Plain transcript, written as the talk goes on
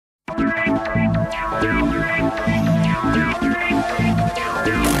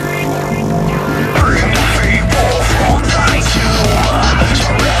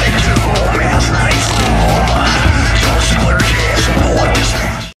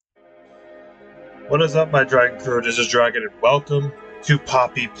What is up, my dragon crew? This is Dragon, and welcome to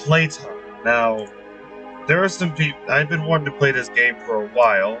Poppy Playtime. Now, there are some people. I've been wanting to play this game for a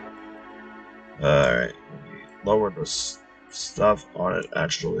while. Alright, let me lower the stuff on it,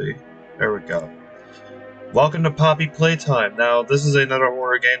 actually. There we go. Welcome to Poppy Playtime. Now, this is another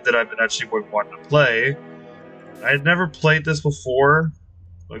horror game that I've been actually wanting to play. I had never played this before.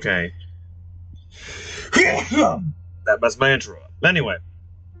 Okay. That messed my intro up. Anyway.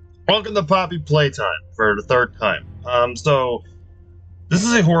 Welcome to Poppy Playtime for the third time. So this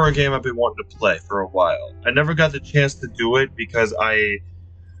is a horror game I've been wanting to play for a while. I never got the chance to do it because I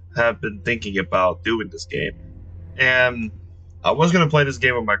have been thinking about doing this game. And I was going to play this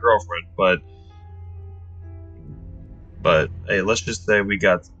game with my girlfriend, but hey, let's just say we've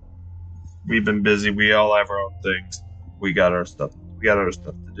been busy. We all have our own things. We got other stuff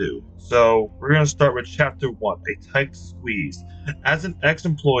to do. So we're going to start with Chapter 1, a tight squeeze. As an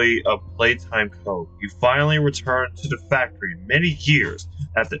ex-employee of Playtime Co., you finally return to the factory many years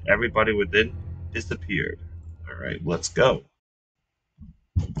after everybody within disappeared. Alright, let's go.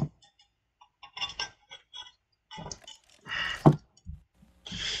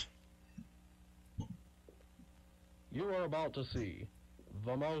 You are about to see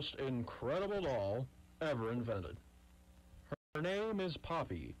the most incredible doll ever invented. Her name is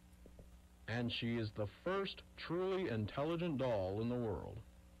Poppy, and she is the first truly intelligent doll in the world.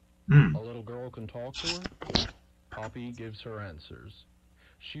 A little girl can talk to her. Poppy gives her answers.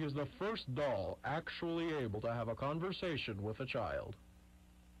 She is the first doll actually able to have a conversation with a child.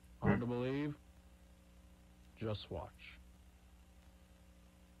 Hard to believe? Just watch.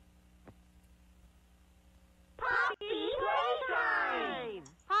 Poppy Playtime!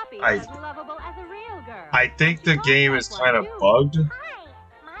 Poppy is as lovable as a real girl. I think the game is kind of bugged,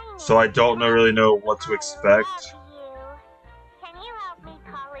 so I don't really know what to expect. Can you help me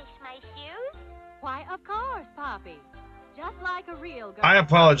polish my shoes? Why, of course, Poppy. Just like a real girl. I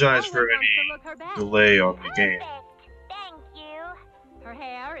apologize for any delay on the game. Thank you. Her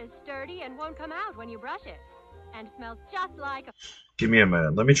hair is sturdy and won't come out when you brush it. And smells just like a... Give me a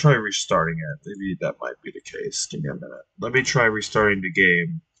minute. Let me try restarting it. Maybe that might be the case. Give me a minute. Let me try restarting the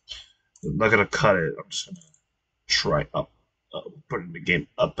game. I'm not gonna cut it. I'm just gonna try putting the game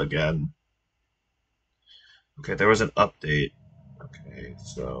up again. Okay, there was an update. Okay,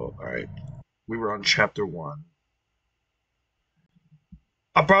 so alright. We were on Chapter 1.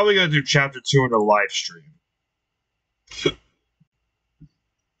 I'm probably gonna do Chapter 2 in the live stream.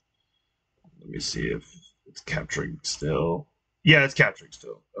 Let me see if it's capturing still. Yeah, it's capturing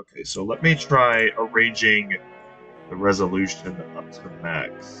still. Okay, so let me try arranging the resolution up to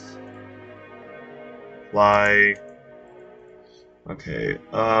max. Apply. Okay,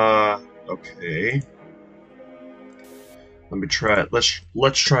 okay. Let me try it.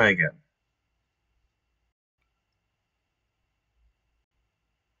 Let's try again.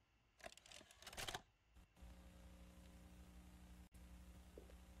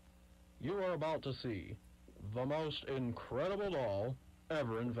 You are about to see the most incredible doll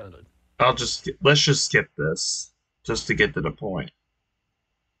ever invented. Let's just skip this, just to get to the point.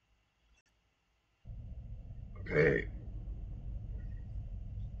 Okay.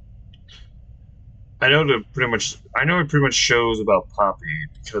 I know it pretty much shows about Poppy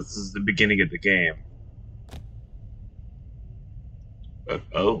because this is the beginning of the game. But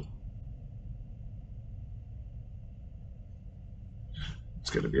oh. It's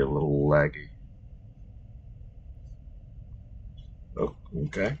gonna be a little laggy. Oh,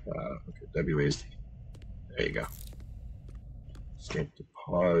 okay. Okay, WASD. There you go. Escape to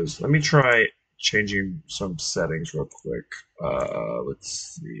pause. Let me try changing some settings real quick. Let's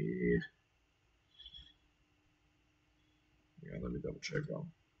see. Yeah, let me double check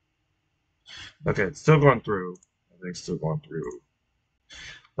them. Okay, it's still going through. I think it's still going through.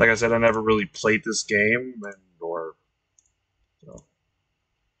 Like I said, I never really played this game, so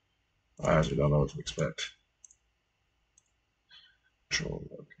I actually don't know what to expect. Control.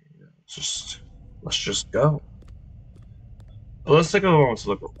 Okay, yeah, let's just go. Well, let's take a moment to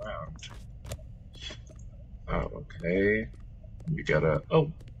look around. Oh, okay. We got a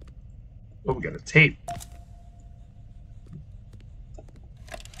we got a tape.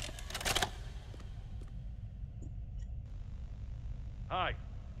 Hi,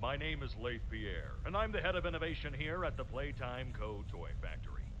 my name is Leif Pierre, and I'm the head of innovation here at the Playtime Co. Toy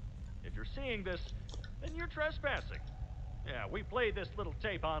Factory. If you're seeing this, then you're trespassing. Yeah, we play this little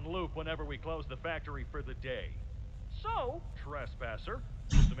tape on loop whenever we close the factory for the day. So, trespasser,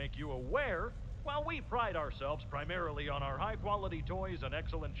 just to make you aware, while we pride ourselves primarily on our high-quality toys and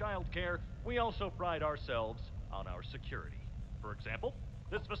excellent child care, we also pride ourselves on our security. For example,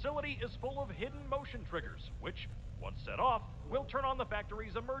 this facility is full of hidden motion triggers, which, once set off, will turn on the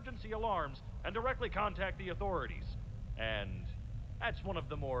factory's emergency alarms and directly contact the authorities. And that's one of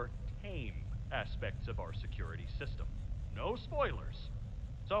the more tame aspects of our security system. No spoilers.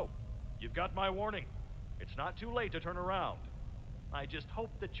 So, you've got my warning. It's not too late to turn around. I just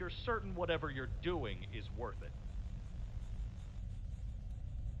hope that you're certain whatever you're doing is worth it.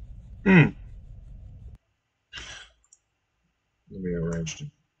 Let me arrange it.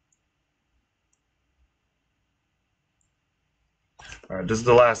 Alright, this is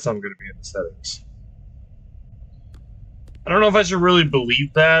the last time I'm going to be in the settings. I don't know if I should really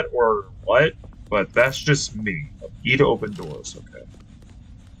believe that or what, but that's just me. E to open doors, okay.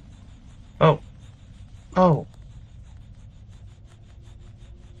 Oh. Oh.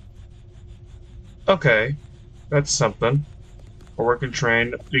 Okay. That's something. We're working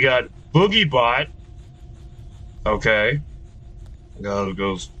train. We got Boogie Bot. Okay. We got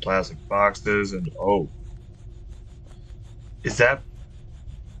those plastic boxes and oh. Is that...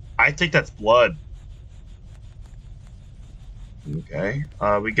 I think that's blood. Okay.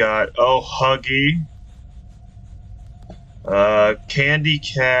 We got, oh, Huggy. Candy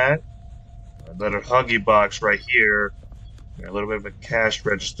Cat. Another Huggy box right here. A little bit of a cash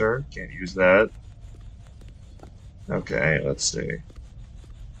register. Can't use that. Okay, let's see.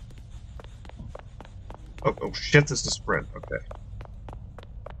 Oh shit, this is sprint. Okay.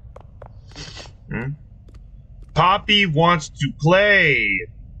 Poppy wants to play!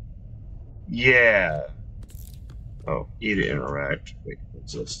 Yeah. Oh, E to interact. Wait,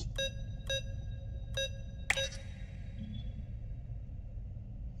 what's this?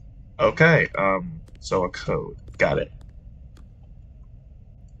 Okay, so a code. Got it.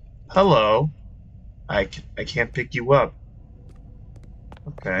 Hello. I can't pick you up.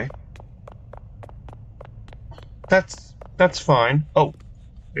 Okay. That's fine. Oh.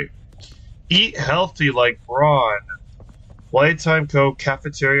 Wait. Eat healthy like Braun. Playtime code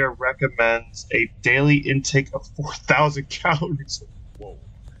cafeteria recommends a daily intake of 4,000 calories. Whoa.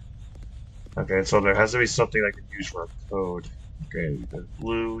 Okay, so there has to be something I can use for a code. Okay,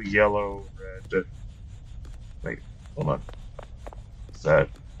 blue, yellow, red. Wait, hold on. Is that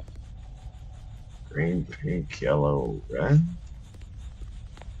green, pink, yellow, red?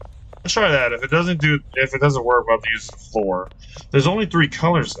 Let's try that. If it doesn't work, we'll have to use the 4. There's only 3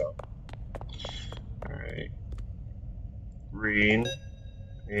 colors though. Alright. Green,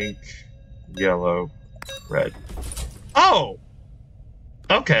 pink, yellow, red. Oh!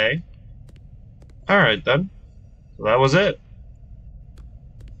 Okay. Alright then. So that was it.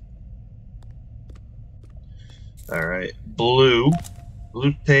 Alright. Blue.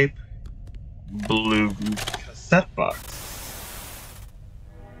 Blue tape. Blue cassette box.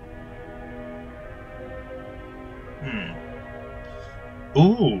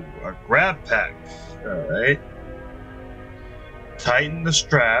 Ooh, a grab pack. Alright. Tighten the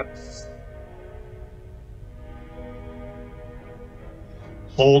straps.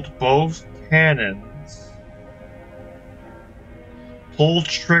 Hold both cannons. Pull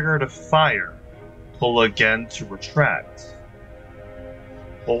trigger to fire. Pull again to retract.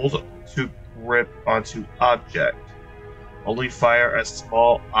 Hold to grip onto object. Only fire at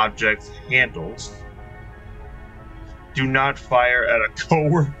small objects handles. Do not fire at a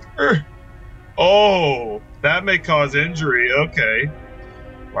coworker. Oh, that may cause injury. Okay.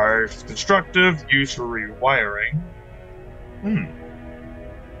 Fire is constructive. Used for rewiring.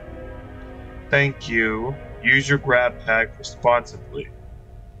 Thank you. Use your grab pack responsibly.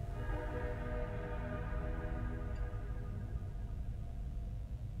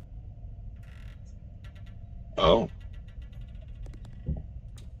 Oh.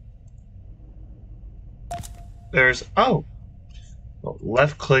 There's... Oh! Well,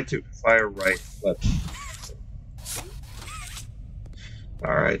 left click to fire right. Left.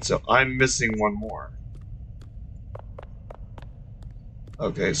 Alright, so I'm missing one more.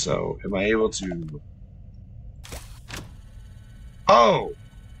 Okay, so am I able to... Oh!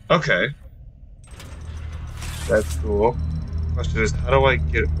 Okay. That's cool. Question is, how do I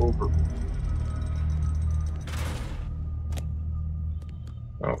get over?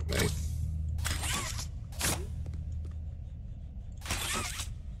 Oh, man.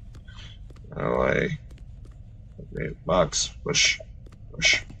 Okay, box, push,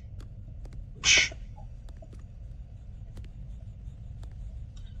 push, push.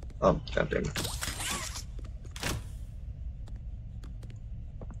 Oh, goddamn it.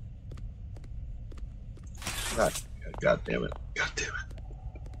 God, God damn it. God damn it.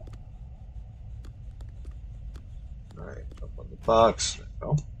 Alright, jump on the box.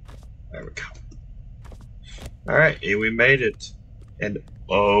 Oh, there we go. Alright, we made it. And,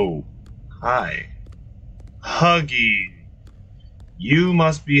 oh, hi. Huggy. You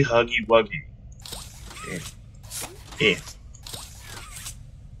must be Huggy Wuggy.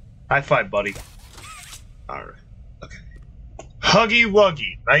 High five, buddy. Alright, okay. Huggy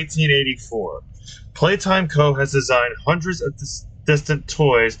Wuggy, 1984. Playtime Co. has designed hundreds of distant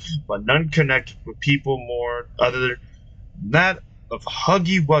toys, but none connect with people more other than that of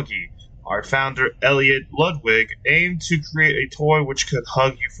Huggy Wuggy. Our founder, Elliot Ludwig, aimed to create a toy which could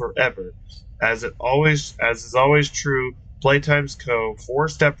hug you forever. As is always true, Playtime's Co.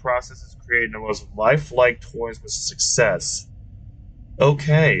 four-step process is creating the most lifelike toys with success.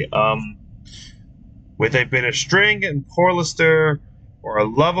 Okay, with a bit of string and polyester, or a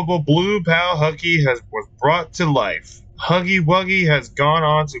lovable blue pal, Huggy was brought to life. Huggy Wuggy has gone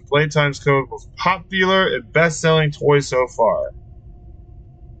on to Playtime's Co.'s most popular and best-selling toy so far.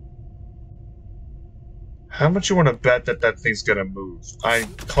 How much you want to bet that that thing's gonna move?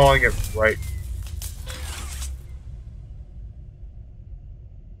 I'm calling it right.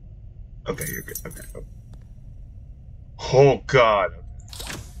 Okay, you're good. Okay. Oh God.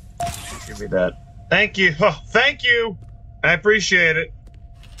 Give me that. Thank you. Oh, thank you. I appreciate it.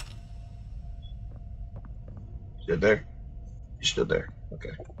 Still there? You still there?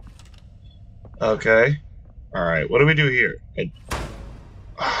 Okay. Okay. All right. What do we do here?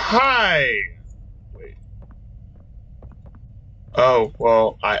 Hi. Wait. Oh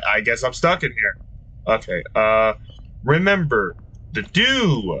well. I guess I'm stuck in here. Okay. Remember the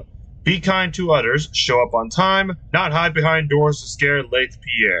do. Be kind to others. Show up on time. Not hide behind doors to scare late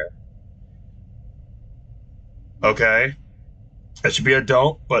Pierre. Okay. That should be a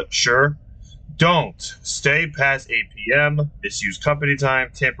don't, but sure. Don't stay past 8 p.m. Misuse company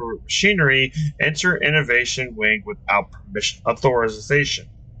time. Tamper with machinery. Enter innovation wing without permission, authorization.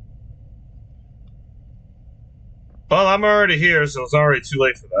 Well, I'm already here, so it's already too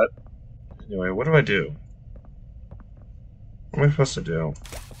late for that. Anyway, what do I do? What am I supposed to do?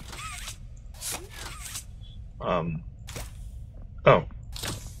 Oh.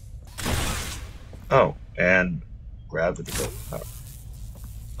 Oh, and grab the control. Oh.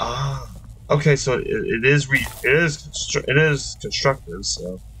 Ah. Okay, so it is constructive,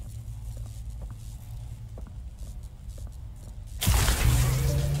 so.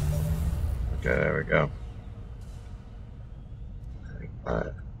 Okay, there we go.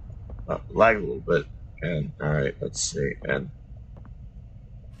 Lag a little bit, and all right, let's see, and.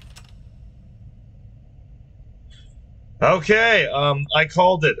 Okay, I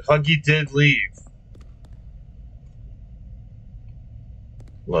called it. Huggy did leave.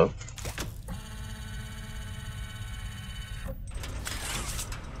 Hello?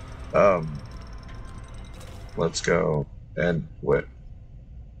 Let's go and what?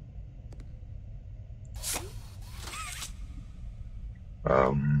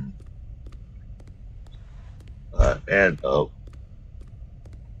 And oh,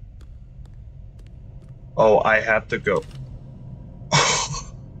 I have to go.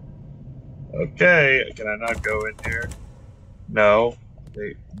 Okay, can I not go in here? No.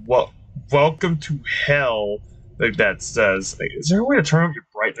 Welcome to hell. Like that says. Like, is there a way to turn up your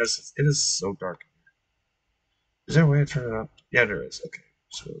brightness? It is so dark. Is there a way to turn it up? Yeah, there is. Okay,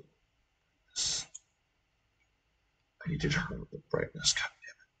 so I need to turn up the brightness. God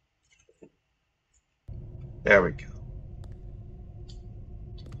damn it. There we go.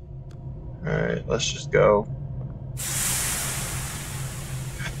 Alright, let's just go.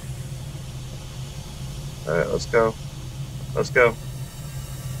 Alright, let's go. Let's go.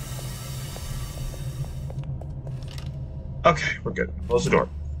 Okay, we're good. Close the door.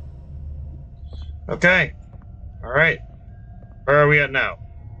 Okay. Alright. Where are we at now?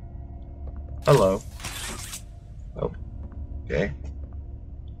 Hello. Oh. Okay.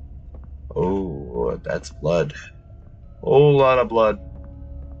 Oh, that's blood. Whole lot of blood.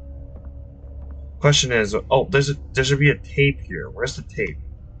 Question is, oh, there should be a tape here. Where's the tape?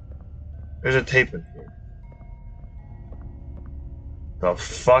 There's a tape in here. The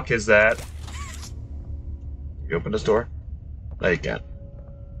fuck is that? Can you open this door? No, you can't.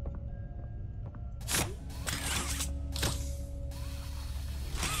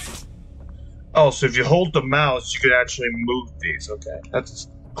 Oh, so if you hold the mouse, you can actually move these. Okay, that's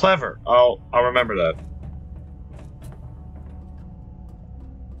clever. I'll remember that.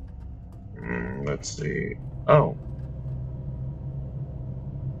 Let's see. Oh.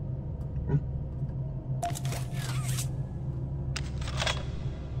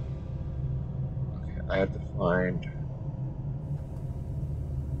 Okay, I have to find.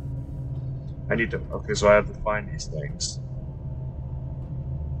 I need to. Okay, so I have to find these things.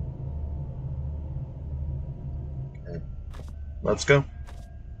 Okay. Let's go.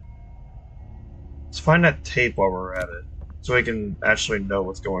 Let's find that tape while we're at it, so we can actually know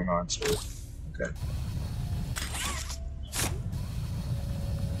what's going on. So, okay.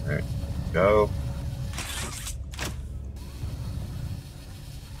 All right, go.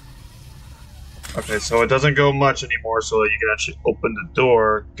 Okay, so it doesn't go much anymore, so that you can actually open the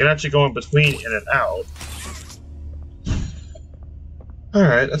door. You can actually go in between in and out.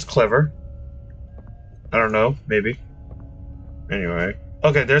 Alright, that's clever. I don't know, maybe. Anyway.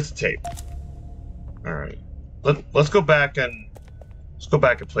 Okay, there's the tape. Alright. Let's go back and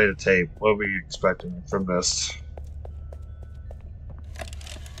play the tape. What are we expecting from this?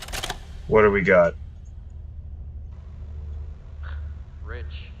 What do we got? Rich,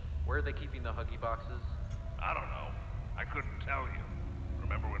 where are they keeping the Huggy boxes? I don't know. I couldn't tell you.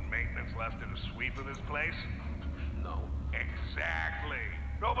 Remember when maintenance left did a sweep of this place? No. Exactly.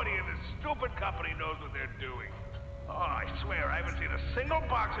 Nobody in this stupid company knows what they're doing. Oh, I swear, I haven't seen a single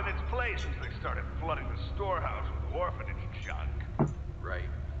box in its place since they started flooding the storehouse with orphanage junk. Right.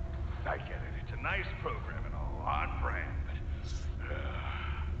 I get it. It's a nice program and all, on brand, but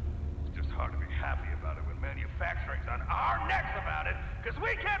it's just hard to be happy about it when manufacturing's on our necks about it, because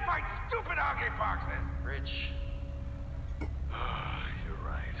we can't find stupid Huggy boxes. Rich. You're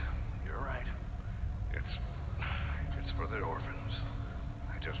right. You're right. It's for the orphans.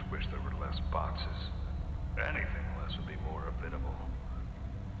 I just wish there were less boxes. Anything less would be more habitable.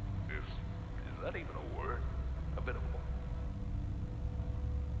 Is that even a word? Habitable.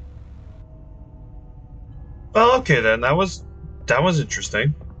 Well, okay then. That was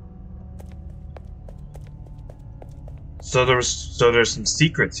interesting. So there's some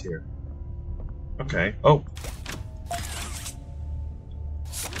secrets here. Okay. Oh.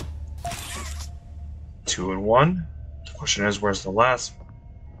 2 and 1. The question is, where's the last one?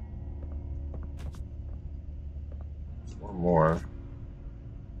 One more.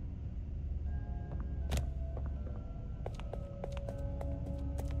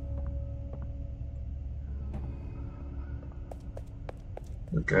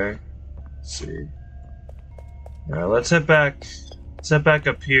 Okay. Let's see. Now let's head back. Let's head back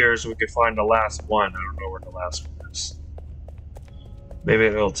up here so we can find the last one. I don't know where the last one is. Maybe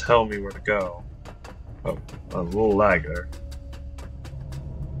it'll tell me where to go. Oh, a little lag there.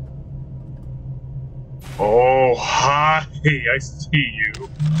 Oh, hi! I see you.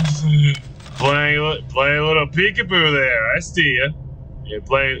 Playing a little peekaboo there. I see you. You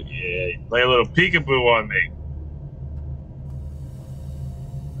play a little peekaboo on me.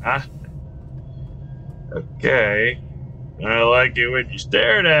 Huh? Okay. I like it when you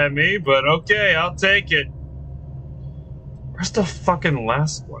stared at me, but okay, I'll take it. Where's the fucking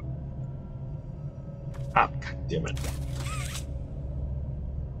last one? Ah, god damn it.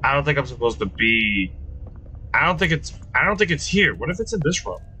 I don't think I'm supposed to be... I don't think it's here. What if it's in this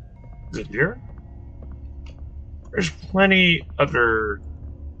room? Is it here? There's plenty other...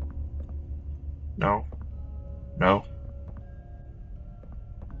 No. No.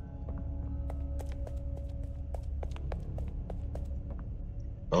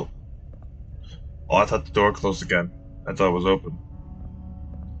 Oh. Oh, I thought the door closed again. I thought it was open.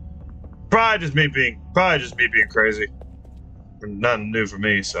 Probably just me being crazy. Nothing new for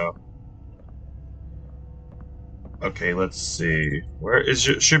me, so. Okay, let's see. Where is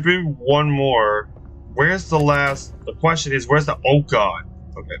it? Should be one more. Where's the last? The question is, where's the? Oh god.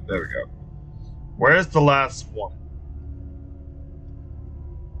 Okay, there we go. Where's the last one?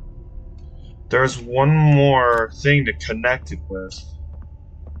 There's one more thing to connect it with.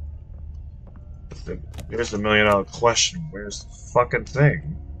 Here's the $1,000,000 question. Where's the fucking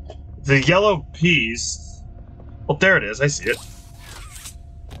thing? The yellow piece. Oh, there it is. I see it.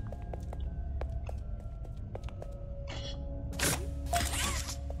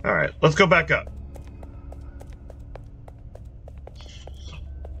 Alright, let's go back up.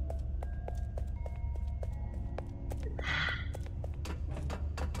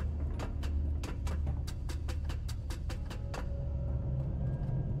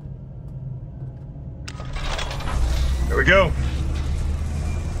 There we go.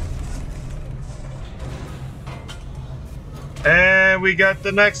 And we got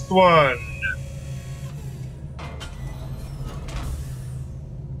the next one.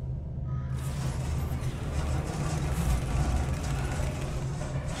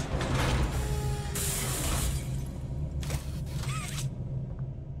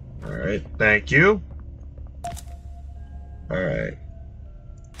 All right, thank you. All right.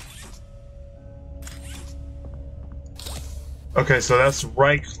 Okay, so that's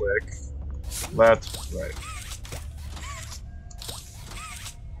right click. left, right.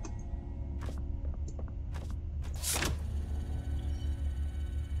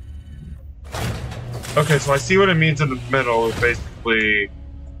 Okay, so I see what it means in the middle. It basically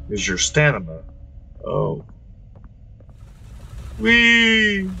is your stamina. Oh.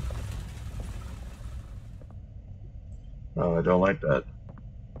 Whee! Oh, I don't like that.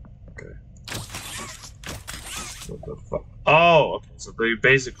 Okay. What the fuck? Oh, okay. So they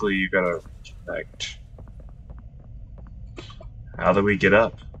basically you gotta connect. How do we get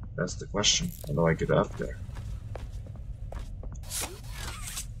up? That's the question. How do I get up there?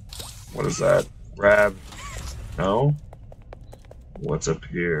 What is that? Grab? No? What's up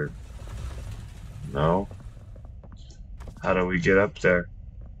here? No? How do we get up there?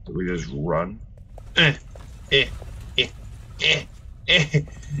 Do we just run?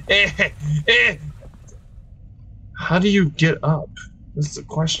 How do you get up? That's the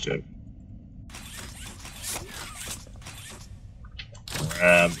question.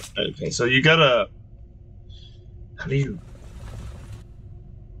 Okay, so you gotta... How do you...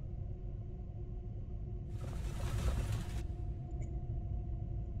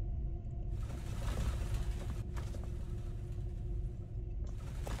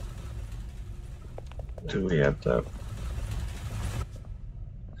 Do we have to...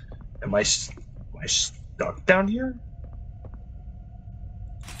 Am I stuck down here?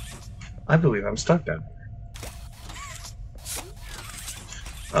 I believe I'm stuck down here.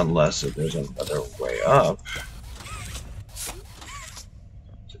 Unless if there's another way up.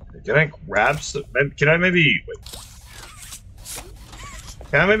 Can I grab some... Can I maybe... Wait.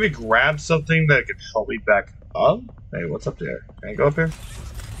 Can I maybe grab something that can help me back up? Hey, what's up there? Can I go up here?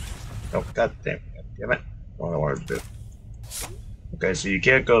 Oh, god damn it. Damn it. What I wanted to do. Okay, so you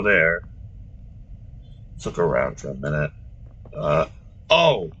can't go there. Let's look around for a minute.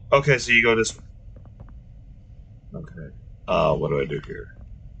 Oh! Okay, so you go this way. Okay. What do I do here?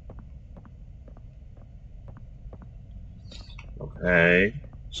 Okay.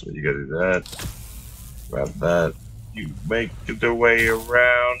 So you gotta do that. Grab that. You make the way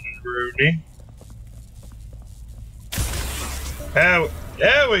around, Rooney.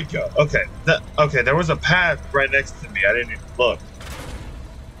 There we go. Okay. Okay, there was a path right next to me. I didn't even look.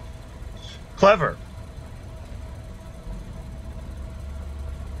 Clever.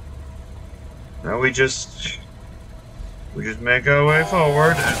 Now we just make our way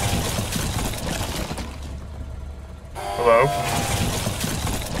forward. Hello?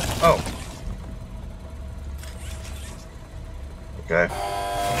 Oh. Okay.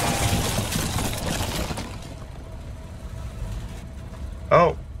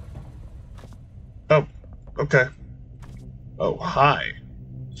 Oh. Oh. Okay. Oh, hi.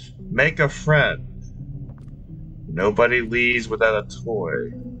 Make a friend. Nobody leaves without a toy.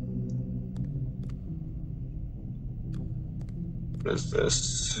 What is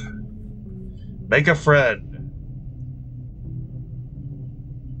this? Make a friend.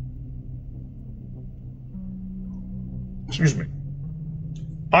 Excuse me.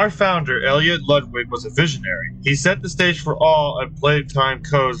 Our founder, Elliot Ludwig, was a visionary. He set the stage for all and Playtime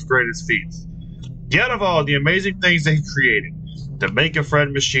Co's greatest feats. Yet of all the amazing things that he created, the Make a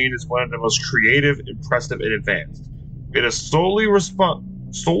Friend machine is one of the most creative, impressive, and advanced. It is solely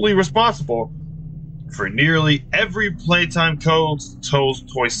responsible for nearly every Playtime Co's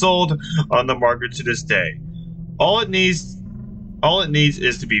toy sold on the market to this day. All it needs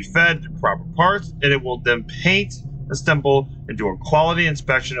is to be fed the proper parts, and it will then paint, assemble, and do a quality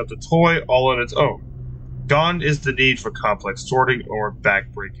inspection of the toy all on its own. Gone is the need for complex sorting or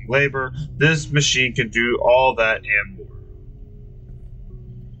back-breaking labor. This machine can do all that and more.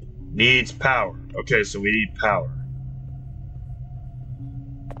 Needs power. Okay, so we need power.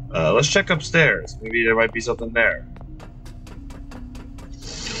 Let's check upstairs. Maybe there might be something there.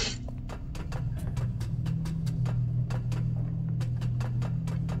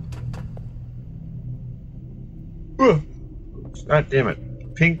 God damn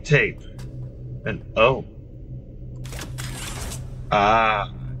it. Pink tape. And oh. Ah,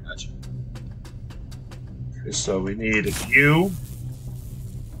 gotcha. Okay, so we need a U.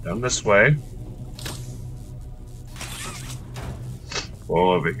 Down this way.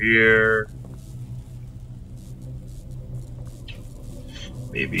 All over here.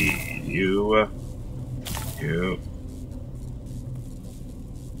 Maybe you. You.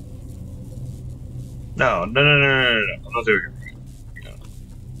 No. I'm not doing it right.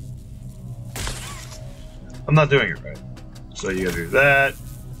 I'm not doing it right. So you gotta do that.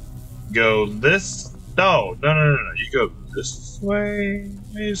 Go this. No. You go this way,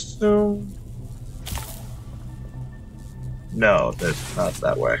 I assume. No, that's not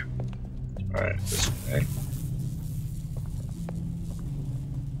that way. Alright, this way.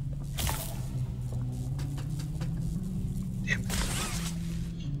 Damn it.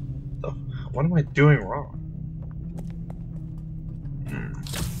 What am I doing wrong?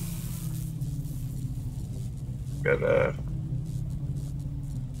 Gotta...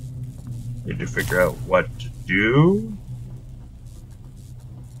 Need to figure out what to do.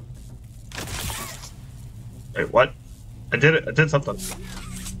 Wait, what? I did it. I did something.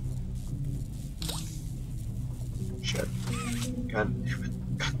 Shit. God damn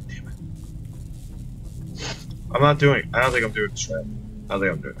it. God damn it. I'm not doing... I don't think I'm doing this right. I don't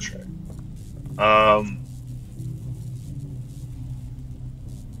think I'm doing this right.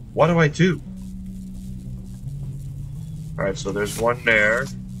 What do I do? Alright, so there's one there,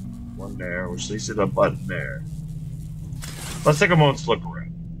 which leads to the button there. Let's take a moment to look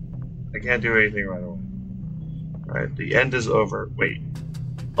around. I can't do anything right away. Alright, the end is over. Wait.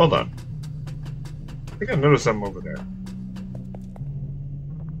 Hold on. I think I noticed something over there.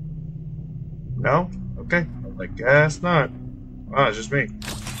 No? Okay. I guess not. Oh, it's just me.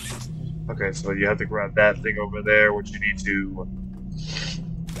 Okay, so you have to grab that thing over there, which you need to...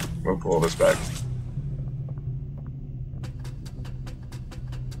 We'll pull this back.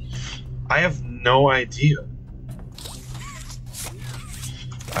 I have no idea.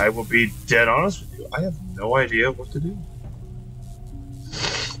 I will be dead honest with you. I have no idea what to do.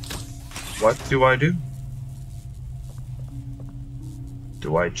 What do I do?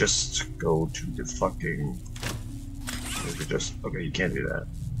 Do I just go to the fucking... Maybe just... Okay, you can't do that.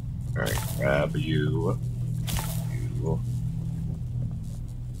 Alright, grab you.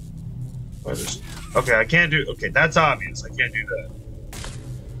 Okay, I can't do... Okay, that's obvious. I can't do that.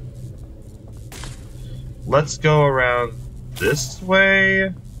 Let's go around this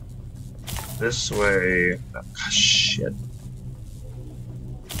way. This way. Oh, shit.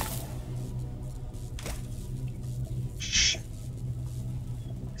 Shit.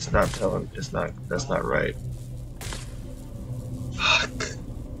 It's not telling... It's not... That's not right. Fuck.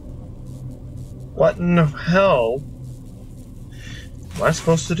 What in the hell am I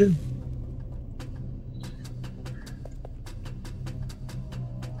supposed to do?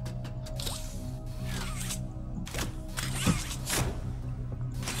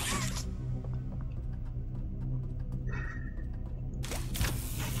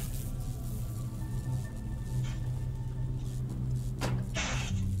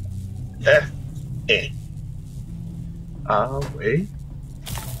 Wait.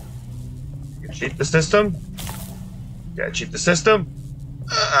 You cheat the system? Gotta cheat the system?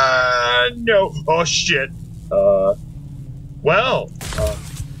 No. Oh, shit. Well,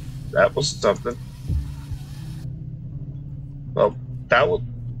 that was something. Well, that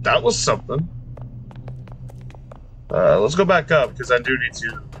was something. Let's go back up, because I do need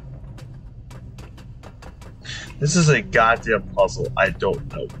to... This is a goddamn puzzle. I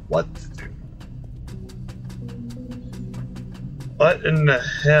don't know what to do. What in the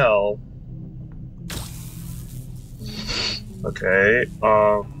hell? Okay,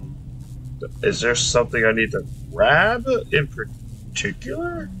 is there something I need to grab in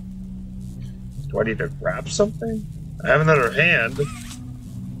particular? Do I need to grab something? I have another hand.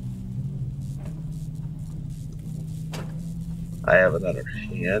 I have another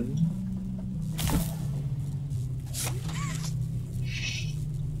hand.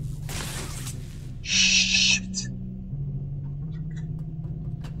 Shit.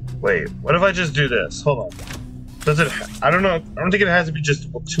 Wait, what if I just do this? Hold on. Does it? I don't know. I don't think it has to be just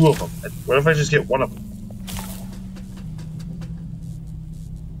two of them. What if I just get one of them?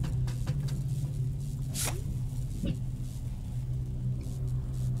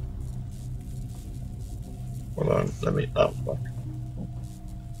 Hold on. Let me. Oh fuck.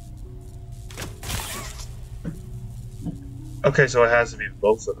 Okay, so it has to be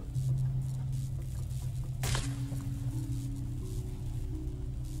both of them.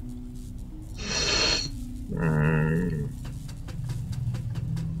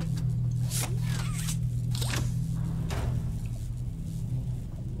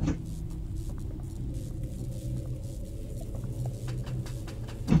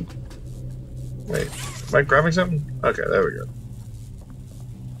 Wait, am I grabbing something? Okay, there we go.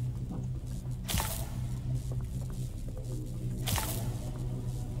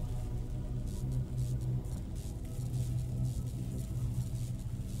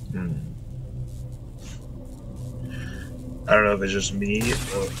 I don't know if it's just me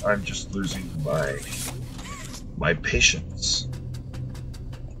or I'm just losing my patience.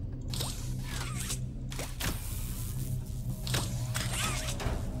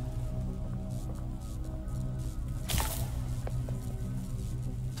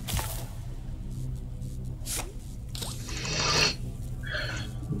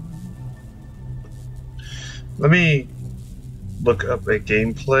 Let me look up a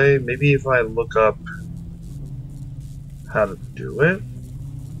gameplay. Maybe if I look up how to do it.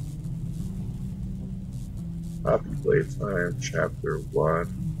 Poppy Playtime, Chapter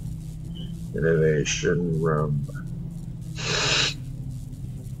 1, Innovation Room.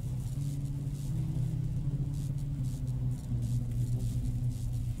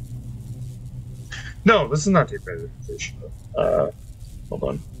 No, this is not the innovation room. Hold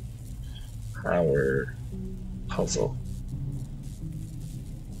on. Power puzzle.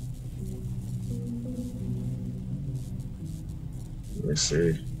 Let me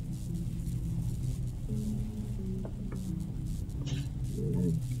see.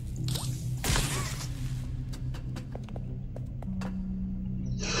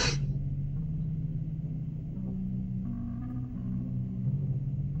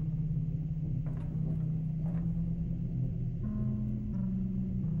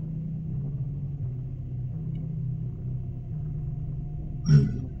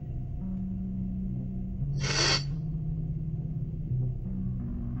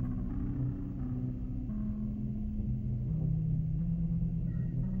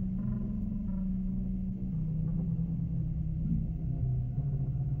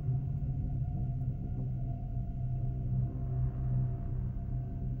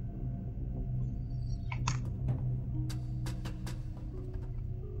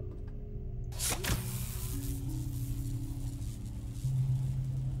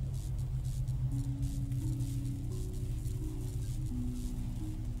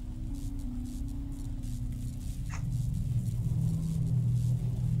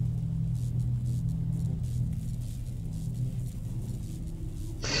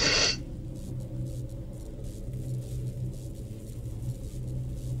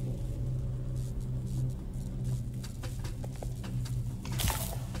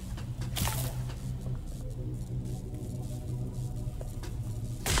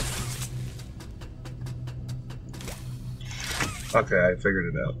 Okay, I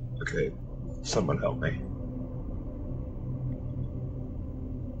figured it out. Okay, someone help me.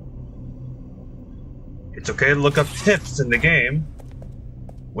 It's okay to look up tips in the game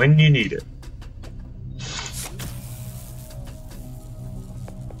when you need it.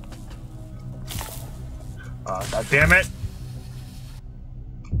 God damn it!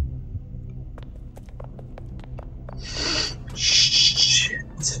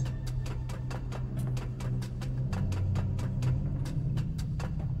 Shit.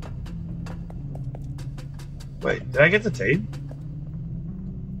 Wait, did I get the tape?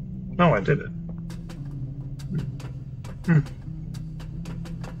 No, I didn't.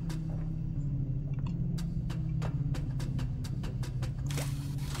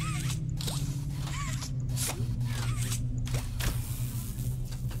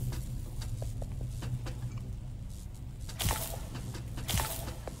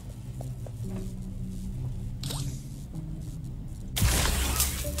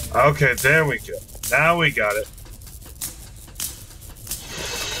 Okay, there we go. Now we got it.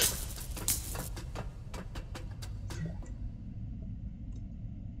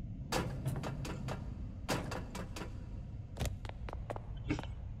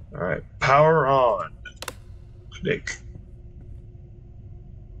 Alright, power on. Click.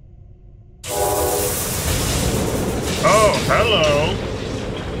 Oh, hello.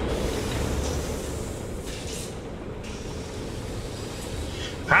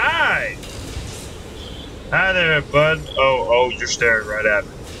 Hi! Hi there, bud. Oh, you're staring right at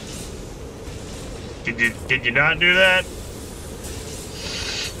me. Did you not do that?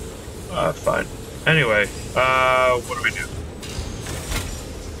 Fine. Anyway, what do we do?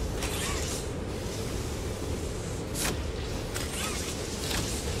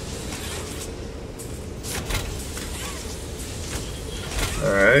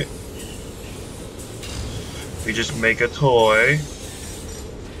 Alright. We just make a toy.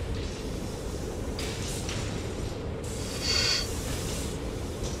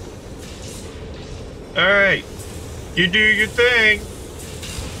 Alright. You do your thing.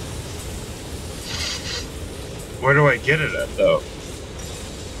 Where do I get it at, though?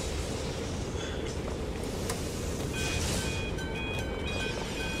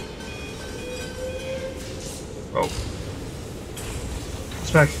 Oh.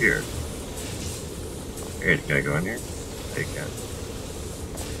 It's back here. Hey, can I go in here? I can.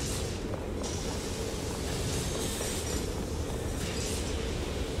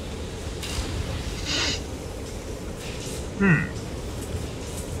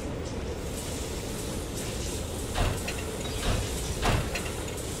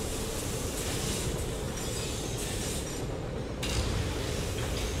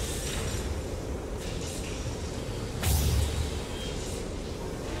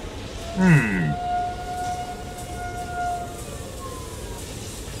 Oh.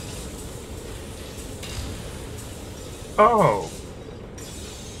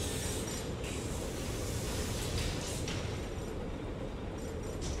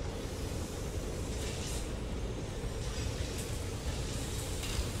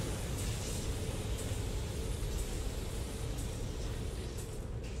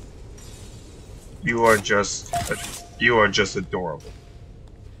 You are just adorable.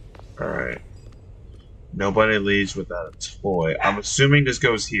 Alright. Nobody leaves without a toy. I'm assuming this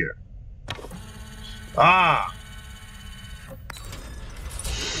goes here. Ah!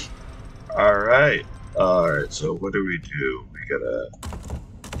 Alright. Alright, so what do? We gotta...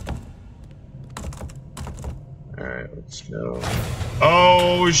 Alright, let's go.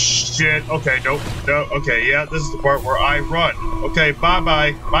 Oh, shit. Okay, nope. No, okay, yeah, this is the part where I run. Okay,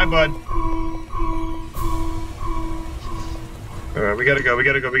 bye-bye. Bye, bud. Alright, we gotta go.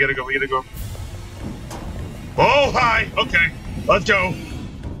 Oh, hi! Okay, let's go.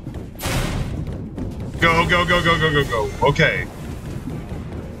 Go. Okay.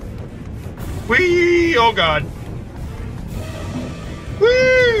 Whee! Oh, God.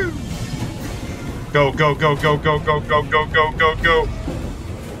 Woo! Go.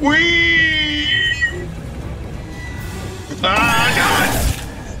 Whee! Ah, God!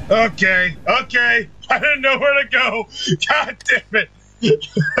 Okay. I didn't know where to go. God damn it.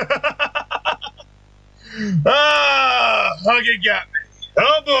 Ah, Huggy got me.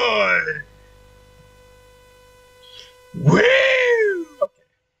 Oh, boy. Woo! Okay.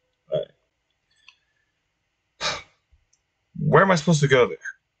 All right. Where am I supposed to go there?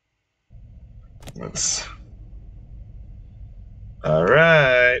 Let's... All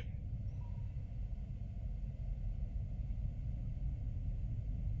right.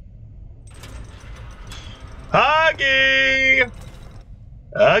 Huggy!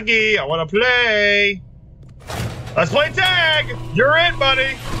 Huggy, I want to play. Let's play tag. You're in,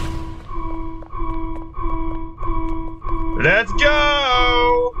 buddy. Let's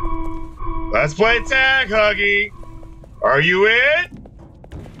go. Let's play tag, Huggy. Are you in?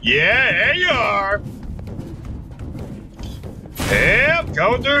 Yeah, there you are. Yep,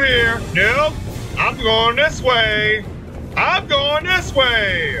 going through here. Nope, I'm going this way.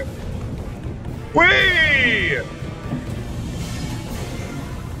 Whee!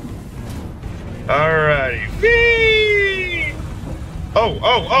 Alrighty. Whee!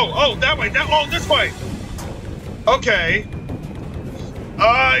 Oh, that way. This way. Okay.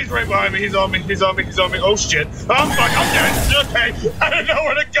 He's right behind me. He's on me. Oh, shit. Oh, fuck, I'm dead. Okay. I didn't know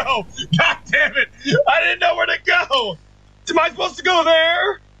where to go. God damn it. I didn't know where to go. Am I supposed to go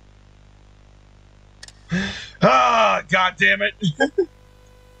there? Ah, God damn it.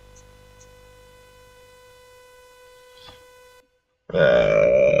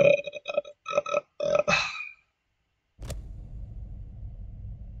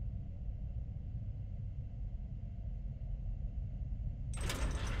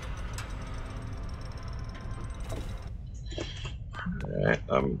 Alright,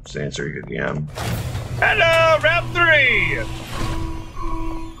 I'm answering again. Hello, round 3!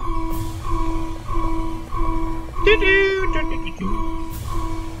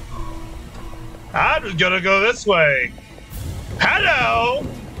 I'm just gonna go this way. Hello!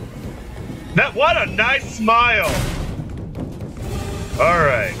 What a nice smile!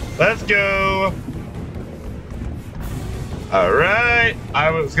 Alright, let's go. Alright, I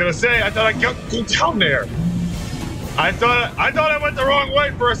was gonna say, I thought I'd go down there. I thought I went the wrong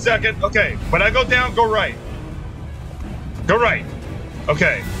way for a second. Okay, when I go down, go right. Go right.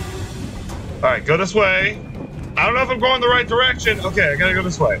 Okay. Alright, go this way. I don't know if I'm going the right direction. Okay, I gotta go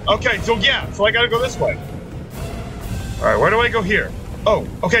this way. Okay, so I gotta go this way. Alright, where do I go here? Oh,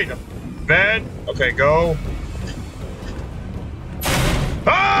 okay. Bed. Okay, go.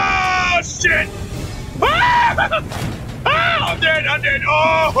 Oh, shit! Ah! Oh, I'm dead.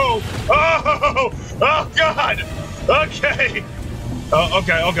 Oh, God. Okay. Oh,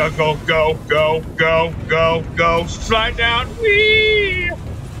 okay, go. Slide down. Whee!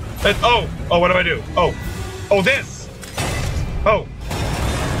 And, oh, what do I do? Oh, this. Oh.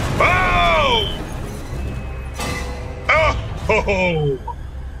 Oh!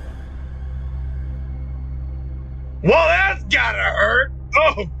 Well, that's gotta hurt.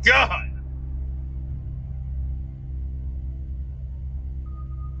 Oh, God.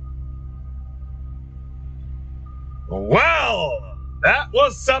 Well, that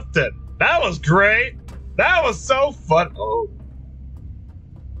was something. That was great. That was so fun. Oh.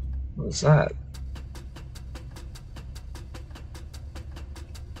 What's that?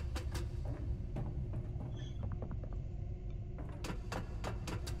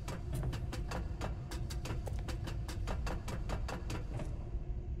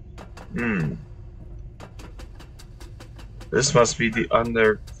 Hmm. This must be the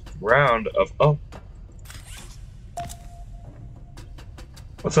underground of... Oh.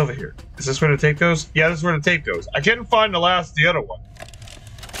 What's over here? Is this where the tape goes? Yeah, this is where the tape goes. I couldn't find the other one.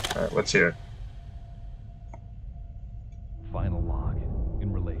 Alright, what's here? Final log.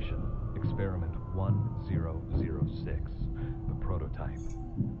 In relation. Experiment 1006. The prototype.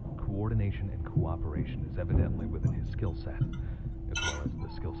 Coordination and cooperation is evidently within his skill set, as well as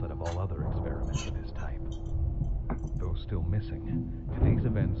the skill set of all other experiments of his type. Though still missing, today's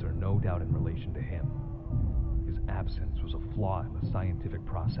events are no doubt in relation to him. His absence was a flaw in the scientific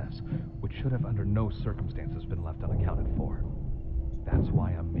process, which should have under no circumstances been left unaccounted for. That's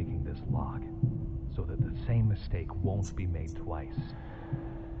why I'm making this log, so that the same mistake won't be made twice.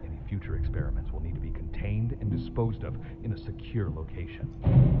 Any future experiments will need to be contained and disposed of in a secure location.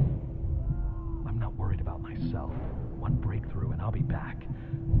 I'm not worried about myself. One breakthrough and I'll be back.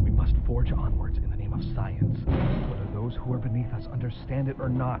 We must forge onwards in the name of science, whether those who are beneath us understand it or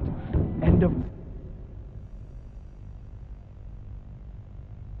not. End of...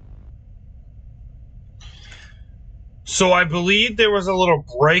 So I believe there was a little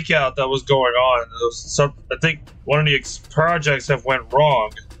breakout that was going on. I think one of the projects have went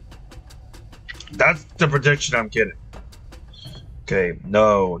wrong. That's the prediction I'm getting. Okay,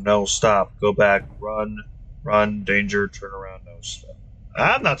 no, stop. Go back, run, danger, turn around, no, stop.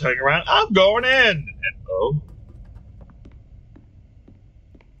 I'm not turning around, I'm going in! And oh.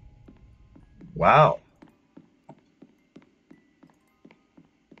 Wow.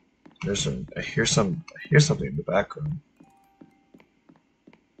 I hear something in the background.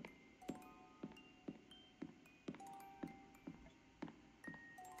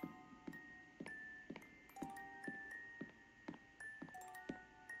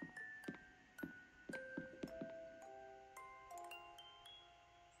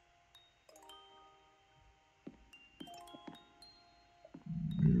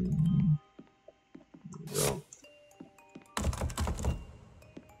 Go.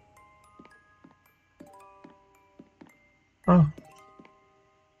 Huh.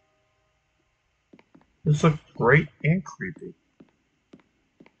 This looks great and creepy.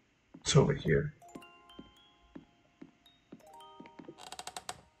 It's over here.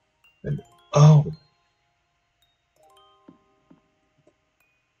 And oh.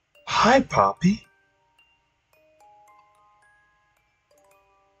 Hi, Poppy.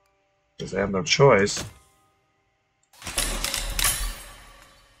 Because I have no choice.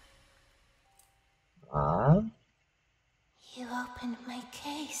 You opened my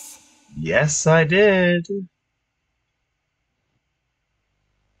case. Yes, I did.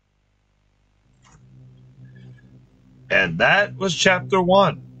 And that was chapter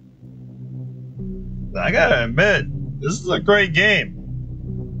 1. I gotta admit, this is a great game.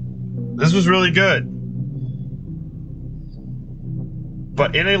 This was really good.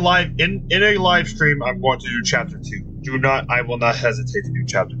 But in a live stream, I'm going to do chapter 2. I will not hesitate to do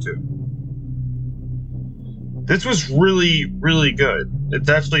chapter 2. This was really, really good. It's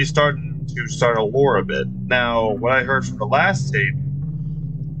actually starting to start a lore a bit. Now, what I heard from the last tape,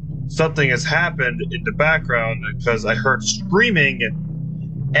 something has happened in the background because I heard screaming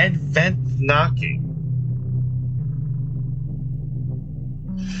and vents knocking.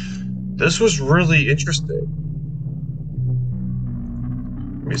 This was really interesting.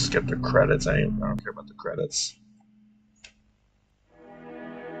 Let me skip the credits. I don't care about the credits.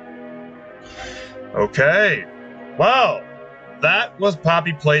 Okay. Well, that was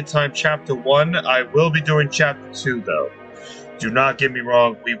Poppy Playtime Chapter 1. I will be doing Chapter 2, though. Do not get me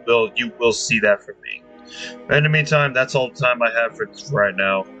wrong. You will see that from me. But in the meantime, that's all the time I have for right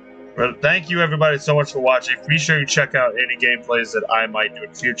now. But thank you, everybody, so much for watching. Be sure you check out any gameplays that I might do in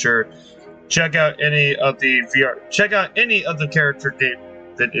the future. Check out any of the character game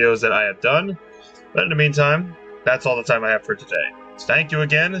videos that I have done. But in the meantime, that's all the time I have for today. So thank you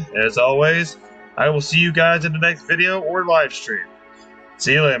again, and as always, I will see you guys in the next video or live stream.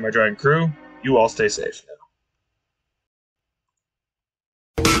 See you later, my Dragon crew. You all stay safe now.